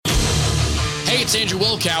Hey, it's Andrew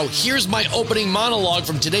Wilkow. Here's my opening monologue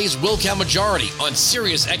from today's Wilkow Majority on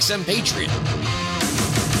Sirius XM Patriot.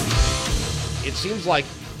 It seems like,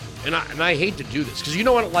 and I hate to do this, because you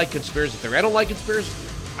know I don't like conspiracy theory. I don't like conspiracy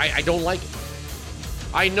theory. I don't like it.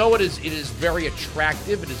 I know it is very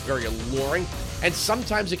attractive, it is very alluring, and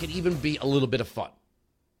sometimes it can even be a little bit of fun.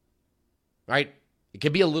 Right? It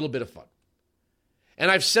can be a little bit of fun. And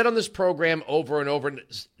I've said on this program over and over,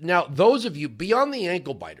 now those of you beyond the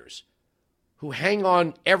ankle biters who hang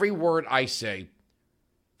on every word I say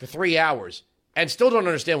for 3 hours and still don't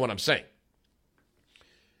understand what I'm saying,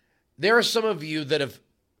 there are some of you that have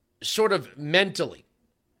sort of mentally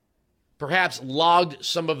perhaps logged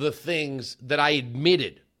some of the things that I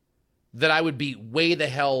admitted that I would be way the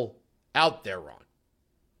hell out there on,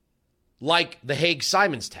 like the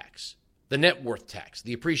Haig-Simons tax, the net worth tax,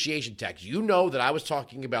 the appreciation tax. You know that I was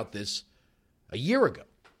talking about this a year ago.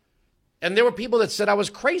 And there were people that said I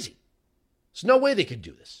was crazy. There's no way they could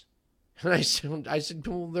do this. And I said,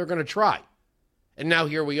 well, they're going to try. And now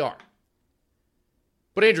here we are.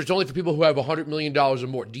 But Andrew, it's only for people who have $100 million or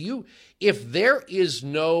more. If there is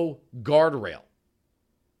no guardrail,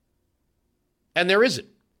 and there isn't,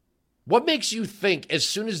 what makes you think as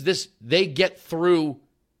soon as they get through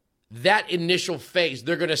that initial phase,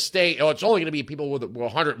 they're going to stay, it's only going to be people with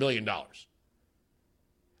 $100 million.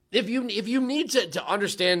 If you need to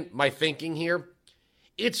understand my thinking here,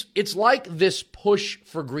 it's like this push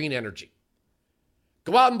for green energy.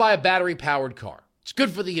 Go out and buy a battery-powered car. It's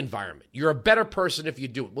good for the environment. You're a better person if you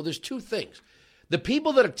do it. Well, there's two things. The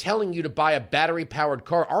people that are telling you to buy a battery-powered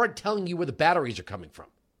car aren't telling you where the batteries are coming from.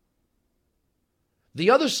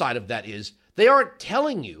 The other side of that is they aren't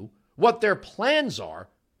telling you what their plans are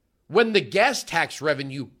when the gas tax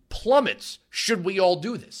revenue plummets should we all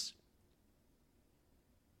do this.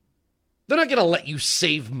 They're not going to let you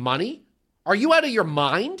save money. Are you out of your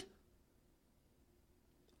mind?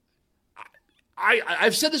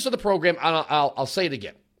 I've said this on the program, and I'll say it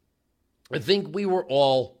again. I think we were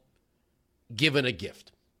all given a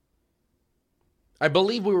gift. I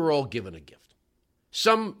believe we were all given a gift.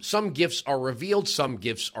 Some gifts are revealed, some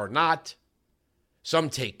gifts are not. Some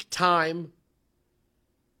take time.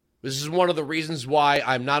 This is one of the reasons why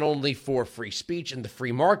I'm not only for free speech and the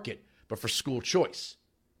free market, but for school choice.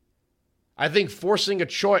 I think forcing a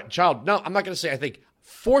child, no, I'm not going to say I think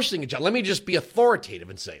forcing a child, let me just be authoritative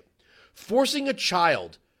and say, forcing a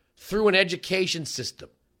child through an education system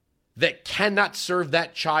that cannot serve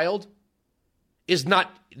that child is not,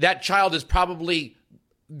 that child is probably,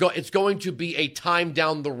 it's going to be a time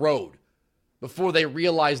down the road before they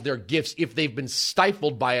realize their gifts if they've been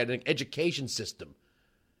stifled by an education system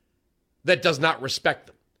that does not respect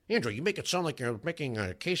them. Andrew, you make it sound like you're making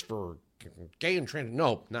a case for gay and trans.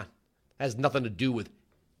 No, nah, has nothing to do with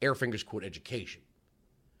air fingers quote education.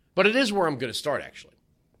 But it is where I'm going to start, actually.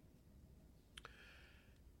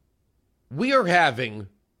 We are having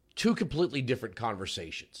two completely different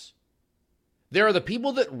conversations. There are the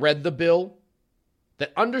people that read the bill,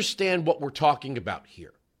 that understand what we're talking about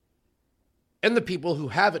here, and the people who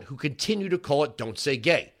haven't, who continue to call it Don't Say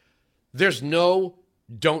Gay. There's no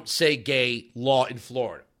Don't Say Gay law in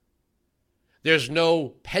Florida. There's no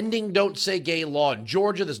pending Don't Say Gay law in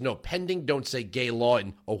Georgia. There's no pending Don't Say Gay law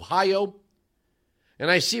in Ohio.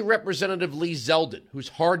 And I see Representative Lee Zeldin, who's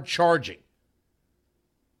hard charging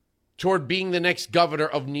toward being the next governor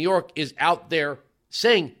of New York, is out there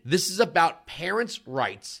saying this is about parents'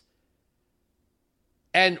 rights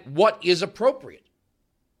and what is appropriate.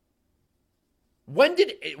 When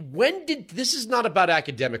did this is not about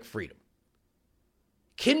academic freedom.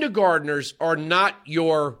 Kindergartners are not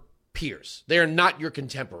your peers. They are not your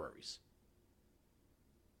contemporaries.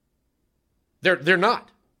 They're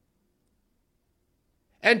not.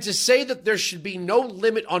 And to say that there should be no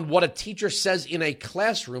limit on what a teacher says in a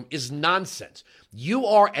classroom is nonsense. You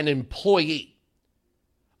are an employee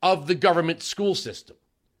of the government school system.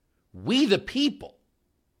 We, the people,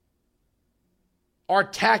 are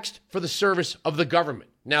taxed for the service of the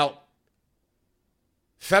government. Now,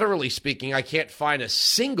 federally speaking, I can't find a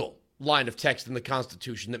single line of text in the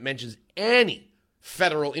Constitution that mentions any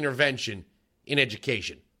federal intervention in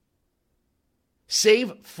education,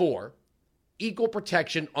 save for equal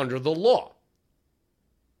protection under the law.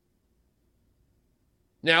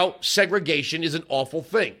 Now, segregation is an awful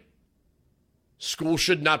thing. Schools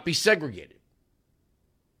should not be segregated.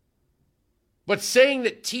 But saying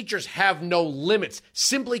that teachers have no limits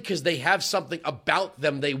simply because they have something about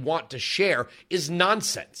them they want to share is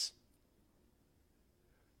nonsense.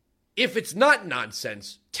 If it's not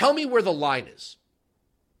nonsense, tell me where the line is.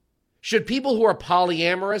 Should people who are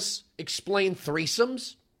polyamorous explain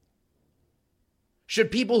threesomes? Should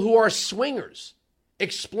people who are swingers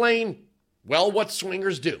explain, well, what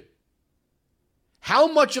swingers do? How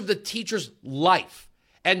much of the teacher's life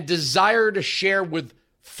and desire to share with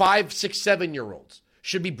 5, 6, 7-year-olds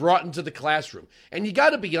should be brought into the classroom? And you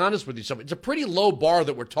got to be honest with yourself. It's a pretty low bar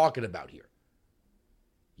that we're talking about here.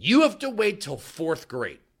 You have to wait till 4th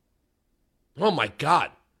grade. Oh, my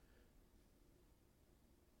God.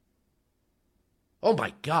 Oh,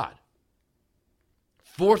 my God.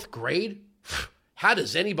 4th grade? How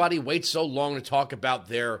does anybody wait so long to talk about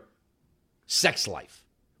their sex life?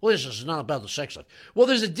 Well, this is not about the sex life. Well,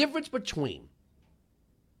 there's a difference between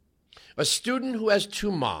a student who has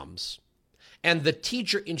 2 moms and the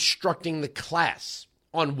teacher instructing the class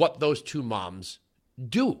on what those 2 moms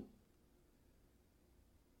do.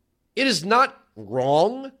 It is not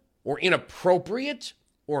wrong or inappropriate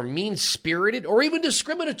or mean-spirited or even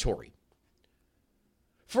discriminatory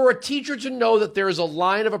for a teacher to know that there is a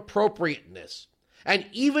line of appropriateness. And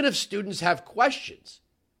even if students have questions,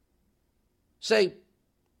 say,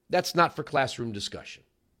 that's not for classroom discussion.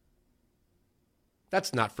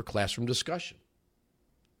 That's not for classroom discussion.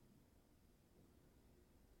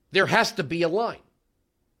 There has to be a line.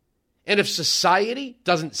 And if society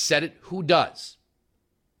doesn't set it, who does?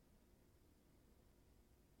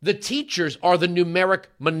 The teachers are the numeric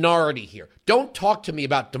minority here. Don't talk to me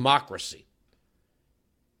about democracy.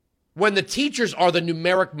 When the teachers are the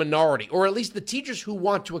numeric minority, or at least the teachers who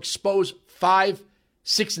want to expose 5,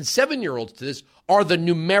 6, and 7-year-olds to this are the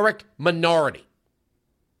numeric minority.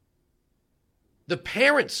 The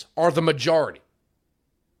parents are the majority.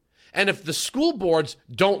 And if the school boards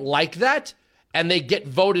don't like that and they get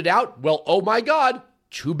voted out, well, oh my God,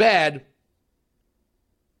 too bad.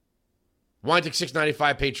 Weintic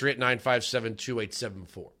 695, Patriot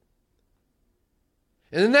 957-2874.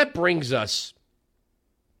 And then that brings us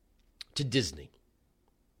to Disney.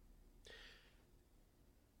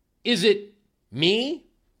 Is it me,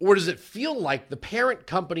 or does it feel like the parent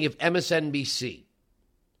company of MSNBC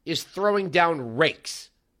is throwing down rakes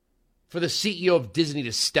for the CEO of Disney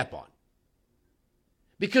to step on?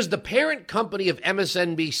 Because the parent company of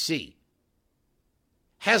MSNBC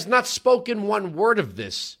has not spoken one word of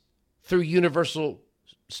this through Universal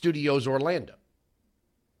Studios Orlando.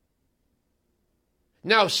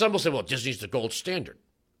 Now, some will say, well, Disney's the gold standard.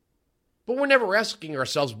 But we're never asking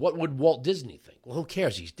ourselves, what would Walt Disney think? Well, who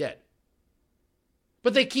cares? He's dead.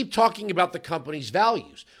 But they keep talking about the company's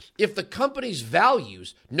values. If the company's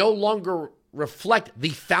values no longer reflect the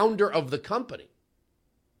founder of the company,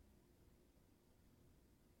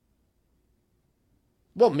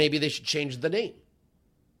 well, maybe they should change the name.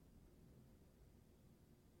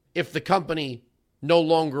 If the company no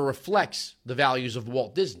longer reflects the values of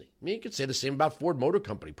Walt Disney. I mean, you could say the same about Ford Motor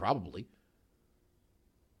Company, probably.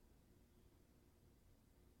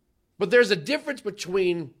 But there's a difference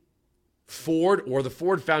between Ford or the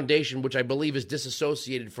Ford Foundation, which I believe is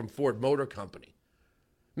disassociated from Ford Motor Company,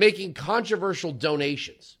 making controversial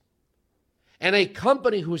donations, and a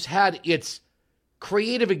company who's had its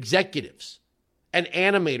creative executives and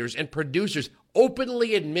animators and producers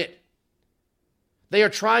openly admit they are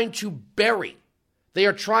trying to bury, they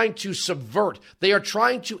are trying to subvert, they are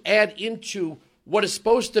trying to add into what is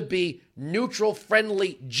supposed to be neutral,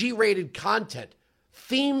 friendly, G-rated content,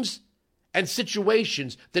 themes and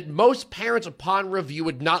situations that most parents upon review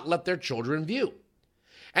would not let their children view.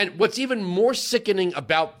 And what's even more sickening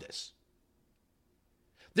about this,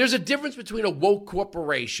 there's a difference between a woke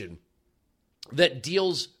corporation that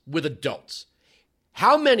deals with adults.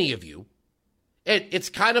 How many of you, it's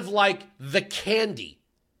kind of like the candy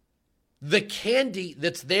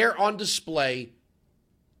that's there on display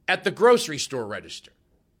at the grocery store register.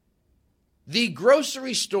 The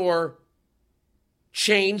grocery store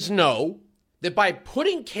chains know that by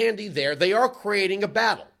putting candy there, they are creating a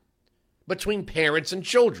battle between parents and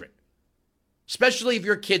children, especially if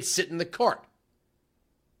your kids sit in the cart,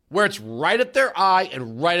 where it's right at their eye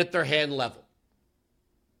and right at their hand level.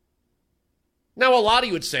 Now, a lot of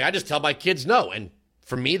you would say, I just tell my kids no, and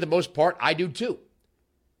for me, the most part, I do too.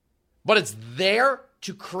 But it's there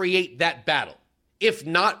to create that battle. If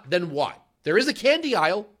not, then why? There is a candy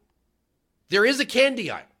aisle. There is a candy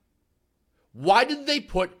aisle. Why did they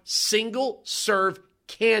put single-serve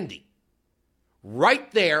candy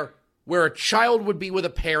right there where a child would be with a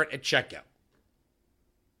parent at checkout?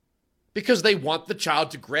 Because they want the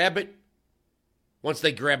child to grab it. Once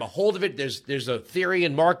they grab a hold of it, there's a theory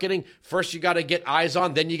in marketing. First, you got to get eyes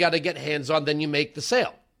on, then you got to get hands on, then you make the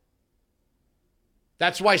sale.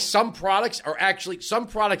 That's why some products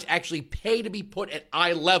actually pay to be put at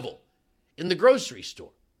eye level in the grocery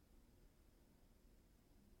store.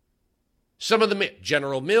 Some of them,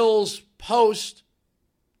 General Mills, Post,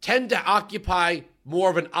 tend to occupy more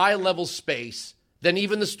of an eye-level space than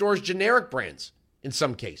even the store's generic brands in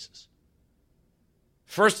some cases.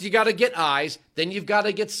 First, you got to get eyes, then you've got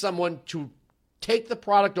to get someone to take the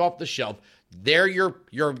product off the shelf. There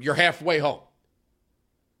you're halfway home.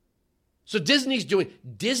 So Disney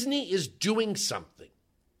is doing something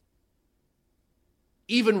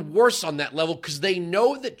even worse on that level because they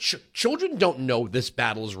know that children don't know this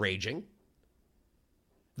battle is raging.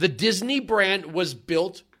 The Disney brand was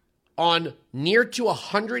built on near to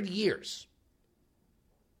 100 years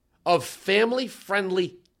of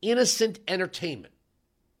family-friendly, innocent entertainment.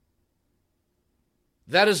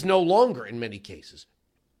 That is no longer, in many cases,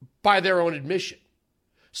 by their own admission.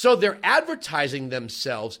 So they're advertising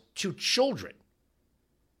themselves to children.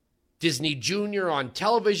 Disney Junior on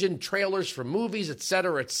television, trailers for movies,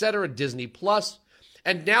 etc., Disney Plus.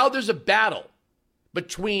 And now there's a battle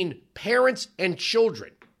between parents and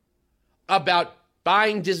children about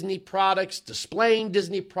buying Disney products, displaying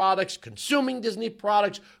Disney products, consuming Disney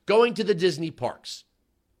products, going to the Disney parks.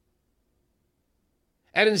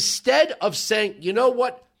 And instead of saying, you know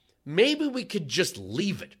what, maybe we could just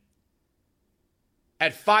leave it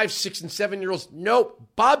at 5, 6, and 7-year-olds. Nope,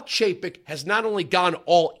 Bob Chapek has not only gone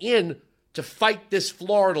all in to fight this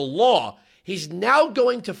Florida law, he's now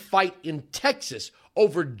going to fight in Texas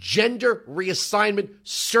over gender reassignment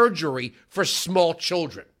surgery for small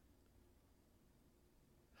children.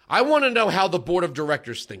 I want to know how the board of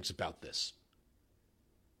directors thinks about this.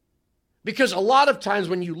 Because a lot of times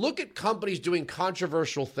when you look at companies doing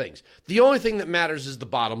controversial things, the only thing that matters is the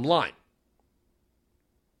bottom line.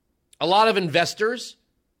 A lot of investors,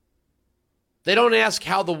 they don't ask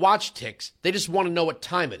how the watch ticks. They just want to know what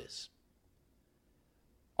time it is.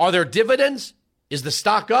 Are there dividends? Is the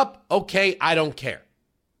stock up? Okay, I don't care.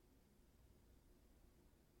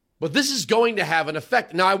 But this is going to have an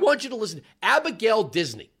effect. Now, I want you to listen. Abigail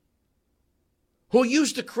Disney, who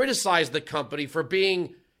used to criticize the company for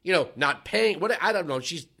being, not paying, I don't know.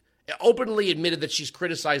 She's openly admitted that she's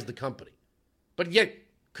criticized the company, but yet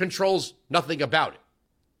controls nothing about it.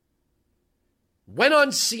 Went on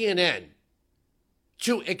CNN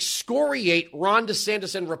to excoriate Ron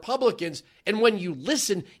DeSantis and Republicans, and when you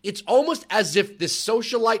listen, it's almost as if this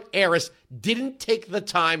socialite heiress didn't take the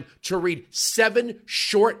time to read 7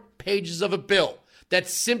 short pages of a bill that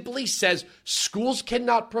simply says schools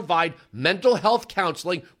cannot provide mental health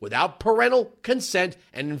counseling without parental consent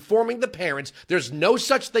and informing the parents. There's no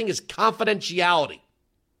such thing as confidentiality.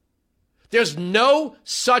 There's no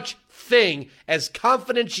such thing as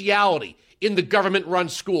confidentiality in the government-run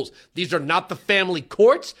schools. These are not the family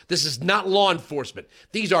courts. This is not law enforcement.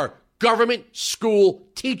 These are government school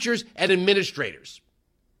teachers and administrators.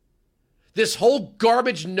 This whole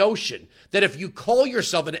garbage notion that if you call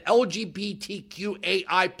yourself an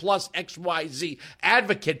LGBTQAI plus XYZ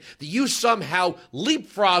advocate, that you somehow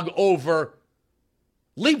leapfrog over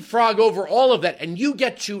all of that and you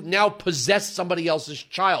get to now possess somebody else's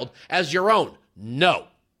child as your own. No.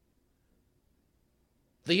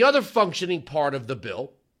 The other functioning part of the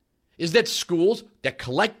bill is that schools that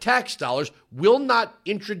collect tax dollars will not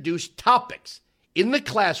introduce topics in the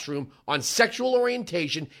classroom on sexual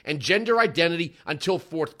orientation and gender identity until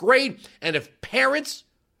 4th grade. And if parents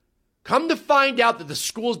come to find out that the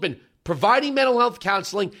school's been providing mental health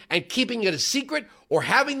counseling and keeping it a secret or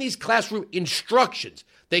having these classroom instructions,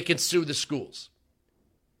 they can sue the schools.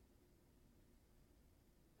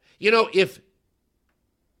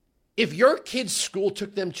 If your kid's school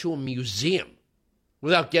took them to a museum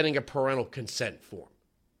without getting a parental consent form,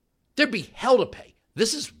 there'd be hell to pay.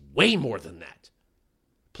 This is way more than that.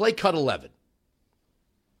 Play cut 11.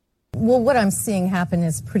 Well, what I'm seeing happen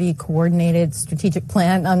is pretty coordinated strategic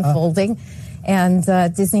plan unfolding. And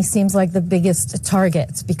Disney seems like the biggest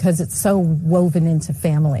target because it's so woven into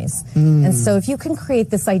families. And so if you can create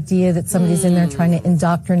this idea that somebody's in there trying to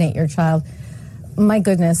indoctrinate your child, my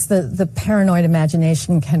goodness, the paranoid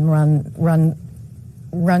imagination can run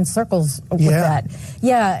circles with that.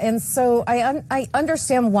 Yeah, and so I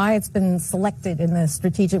understand why it's been selected in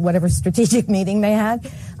the whatever strategic meeting they had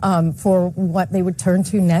for what they would turn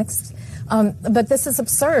to next. But this is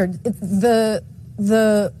absurd. The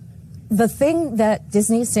thing that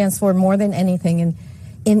Disney stands for more than anything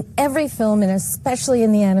in every film, and especially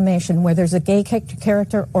in the animation, where there's a gay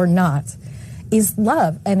character or not, is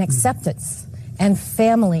love and acceptance and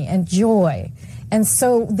family and joy. And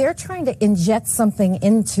so they're trying to inject something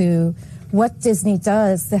into what Disney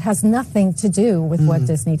does that has nothing to do with what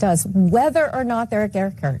Disney does, whether or not they're gay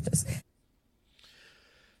characters.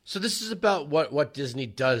 So this is about what Disney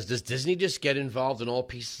does. Does Disney just get involved in all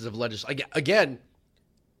pieces of legislation? Again,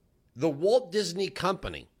 the Walt Disney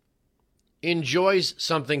Company enjoys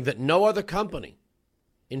something that no other company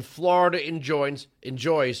in Florida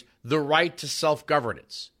enjoys the right to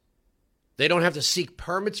self-governance. They don't have to seek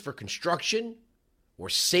permits for construction or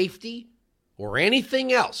safety or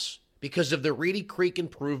anything else because of the Reedy Creek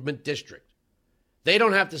Improvement District. They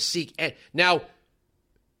don't have to seek. Now,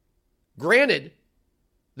 granted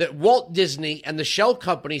that Walt Disney and the shell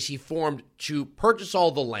companies he formed to purchase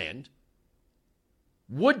all the land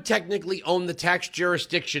would technically own the tax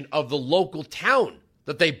jurisdiction of the local town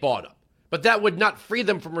that they bought up, but that would not free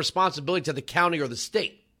them from responsibility to the county or the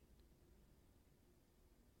state.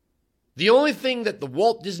 The only thing that the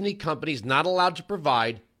Walt Disney Company is not allowed to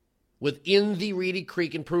provide within the Reedy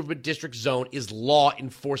Creek Improvement District zone is law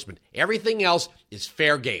enforcement. Everything else is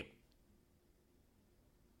fair game.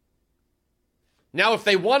 Now, if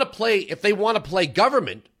they want to play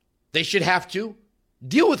government, they should have to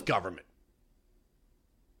deal with government.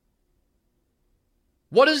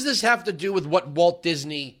 What does this have to do with what the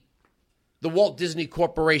Walt Disney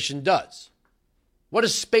Corporation does? What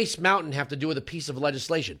does Space Mountain have to do with a piece of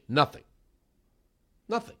legislation? Nothing.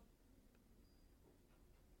 Nothing.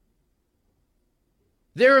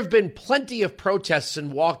 There have been plenty of protests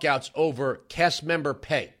and walkouts over cast member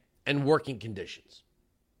pay and working conditions.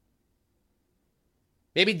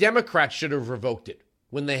 Maybe Democrats should have revoked it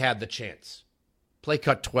when they had the chance. Play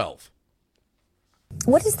cut 12.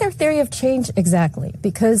 What is their theory of change exactly?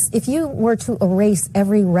 Because if you were to erase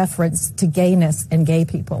every reference to gayness and gay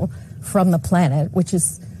people from the planet, which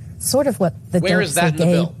is sort of what the Where is that in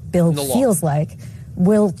the bill feels like,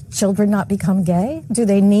 will children not become gay? Do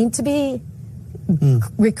they need to be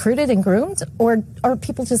recruited and groomed, or are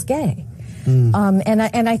people just gay? And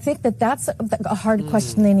I think that's a hard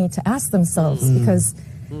question they need to ask themselves, because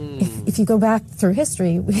if you go back through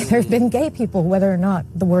history, there have been gay people, whether or not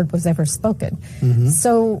the word was ever spoken.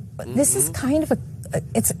 So this is kind of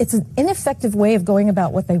it's an ineffective way of going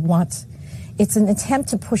about what they want. It's an attempt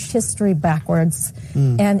to push history backwards,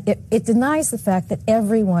 and it denies the fact that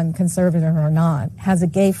everyone, conservative or not, has a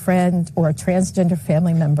gay friend or a transgender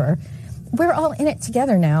family member. We're all in it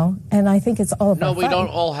together now, and I think it's all about No, we don't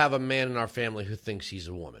all have a man in our family who thinks he's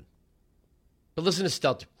a woman. But listen to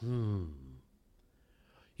Stelter.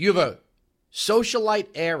 You have a socialite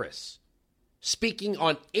heiress speaking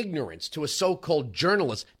on ignorance to a so-called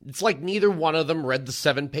journalist. It's like neither one of them read the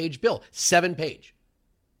 7-page bill. 7-page.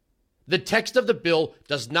 The text of the bill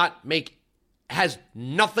has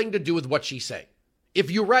nothing to do with what she's saying. If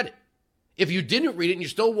you read it. If you didn't read it and you're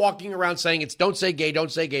still walking around saying it's don't say gay,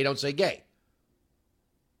 don't say gay, don't say gay.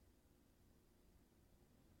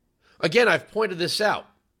 Again, I've pointed this out.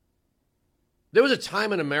 There was a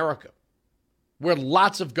time in America where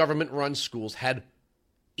lots of government-run schools had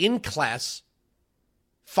in-class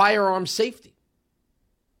firearm safety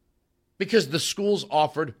because the schools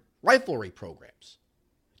offered riflery programs.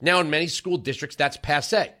 Now in many school districts, that's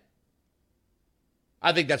passé.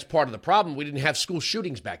 I think that's part of the problem. We didn't have school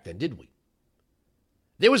shootings back then, did we?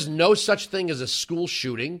 There was no such thing as a school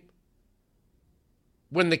shooting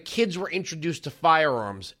when the kids were introduced to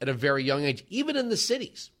firearms at a very young age. Even in the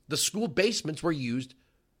cities, the school basements were used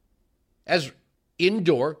as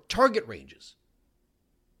indoor target ranges.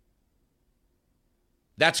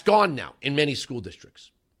 That's gone now in many school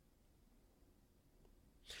districts.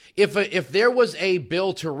 If there was a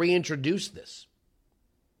bill to reintroduce this,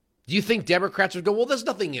 do you think Democrats would go, well, there's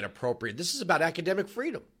nothing inappropriate. This is about academic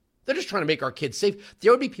freedom. They're just trying to make our kids safe.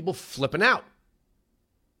 There would be people flipping out.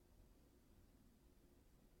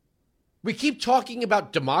 We keep talking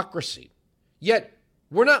about democracy, yet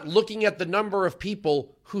we're not looking at the number of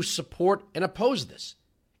people who support and oppose this.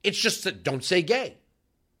 It's just that don't say gay.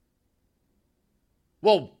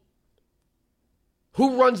 Well,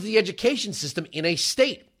 who runs the education system in a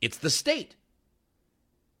state? It's the state.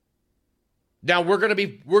 Now we're going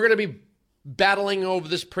to be battling over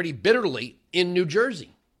this pretty bitterly in New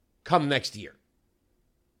Jersey come next year,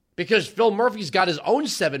 because Phil Murphy's got his own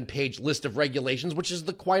 7-page list of regulations, which is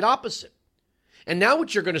the quite opposite. And now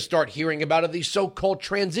what you're going to start hearing about are these so-called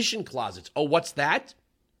transition closets. Oh, what's that?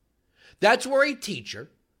 That's where a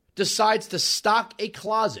teacher decides to stock a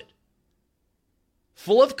closet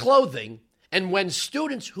full of clothing, and when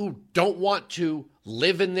students who don't want to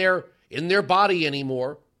live in their body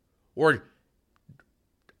anymore or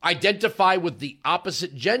identify with the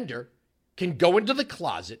opposite gender can go into the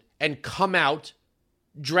closet and come out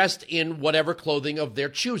dressed in whatever clothing of their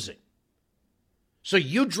choosing. So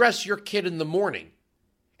you dress your kid in the morning,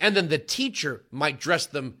 and then the teacher might dress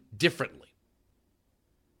them differently.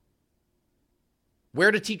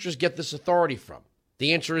 Where do teachers get this authority from?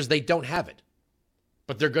 The answer is they don't have it,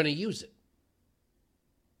 but they're going to use it.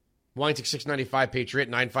 Weintic 695 Patriot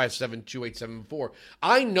 957-2874.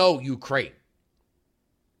 I know Ukraine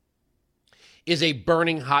is a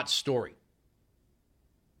burning hot story.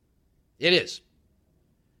 It is.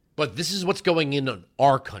 But this is what's going in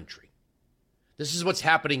our country. This is what's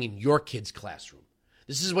happening in your kid's classroom.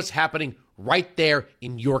 This is what's happening right there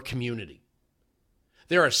in your community.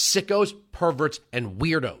 There are sickos, perverts, and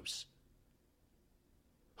weirdos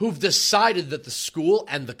who've decided that the school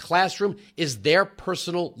and the classroom is their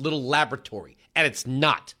personal little laboratory, and it's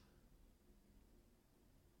not.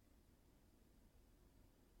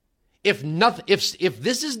 If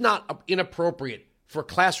this is not inappropriate for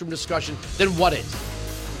classroom discussion, then what is?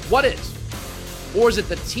 What is? Or is it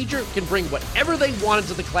the teacher can bring whatever they want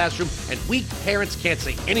into the classroom and we parents can't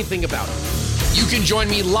say anything about it? You can join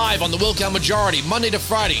me live on the Wilkow Majority, Monday to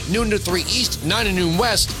Friday, noon to 3 East, 9 to noon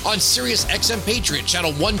West, on Sirius XM Patriot,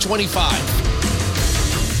 channel 125.